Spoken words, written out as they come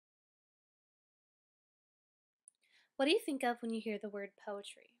What do you think of when you hear the word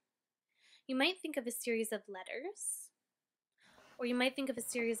poetry? You might think of a series of letters, or you might think of a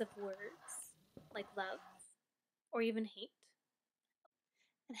series of words, like love, or even hate.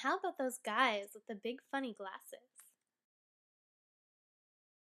 And how about those guys with the big funny glasses?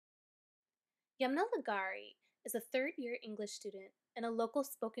 Yamna Lagari is a third-year English student and a local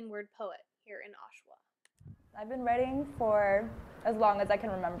spoken word poet here in Oshawa. I've been writing for as long as I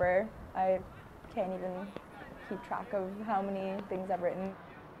can remember. I can't even keep track of how many things I've written.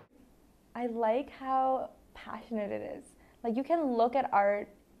 I like how passionate it is. Like, you can look at art,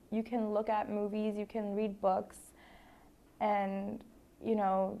 you can look at movies, you can read books, and you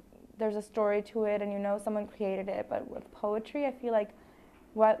know, there's a story to it and you know someone created it. But with poetry, I feel like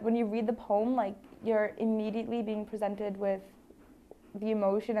when you read the poem, like, you're immediately being presented with the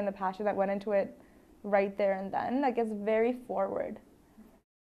emotion and the passion that went into it right there and then. Like, it's very forward.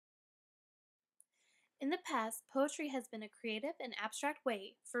 In the past, poetry has been a creative and abstract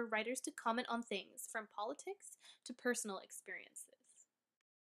way for writers to comment on things from politics to personal experiences.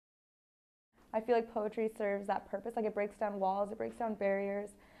 I feel like poetry serves that purpose. Like, it breaks down walls, it breaks down barriers.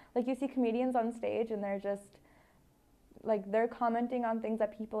 Like, you see comedians on stage and they're just like, they're commenting on things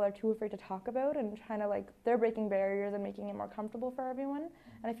that people are too afraid to talk about and trying to, like, they're breaking barriers and making it more comfortable for everyone.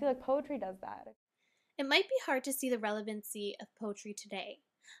 And I feel like poetry does that. It might be hard to see the relevancy of poetry today,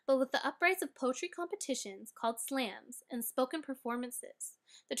 but with the uprise of poetry competitions called slams and spoken performances,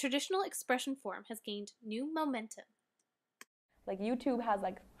 the traditional expression form has gained new momentum. Like, YouTube has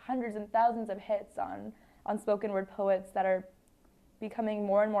like hundreds and thousands of hits on spoken word poets that are becoming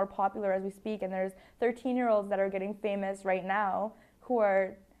more and more popular as we speak, and there's 13-year-olds that are getting famous right now who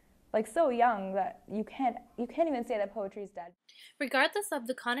are like so young that you can't even say that poetry is dead. Regardless of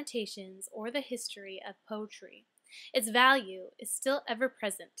the connotations or the history of poetry, its value is still ever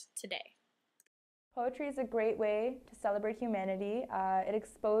present today. Poetry is a great way to celebrate humanity. It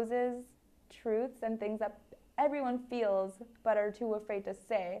exposes truths and things that everyone feels but are too afraid to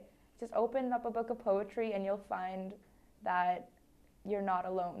say. Just open up a book of poetry and you'll find that you're not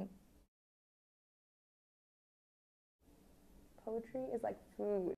alone. Poetry is like food.